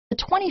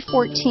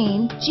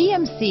2014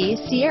 GMC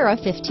Sierra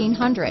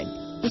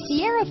 1500. The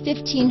Sierra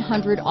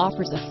 1500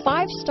 offers a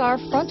 5-star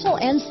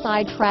frontal and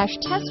side crash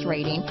test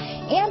rating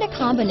and a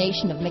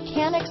combination of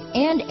mechanics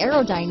and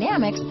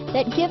aerodynamics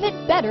that give it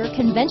better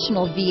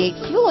conventional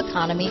V8 fuel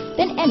economy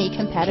than any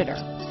competitor.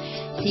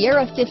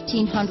 Sierra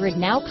 1500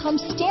 now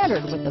comes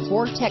standard with the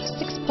Vortex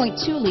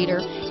 6.2-liter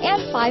and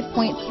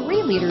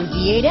 5.3-liter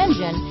V8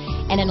 engine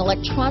and an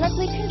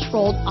electronically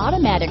controlled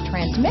automatic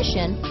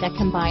transmission that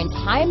combines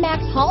high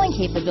max hauling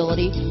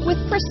capability with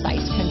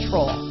precise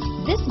control.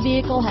 This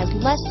vehicle has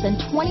less than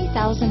 20,000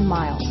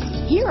 miles.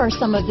 Here are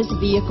some of this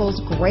vehicle's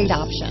great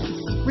options: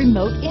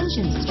 remote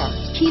engine start,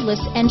 keyless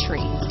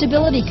entry,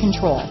 stability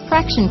control,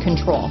 traction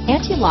control,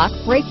 anti-lock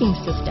braking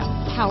system,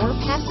 power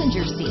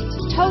passenger seat,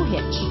 tow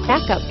hitch,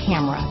 backup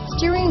camera,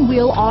 steering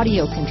wheel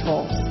audio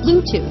controls,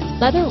 Bluetooth,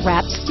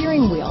 leather-wrapped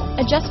steering wheel,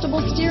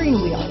 adjustable steering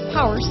wheel,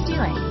 power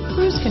steering,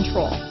 cruise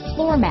control,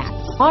 floor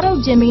mats,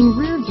 auto-dimming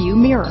rear view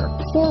mirror,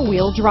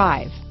 4-wheel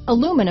drive,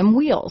 aluminum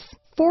wheels,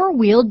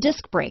 4-wheel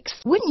disc brakes.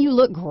 Wouldn't you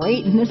look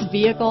great in this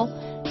vehicle?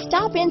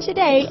 Stop in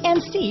today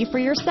and see for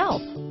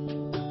yourself.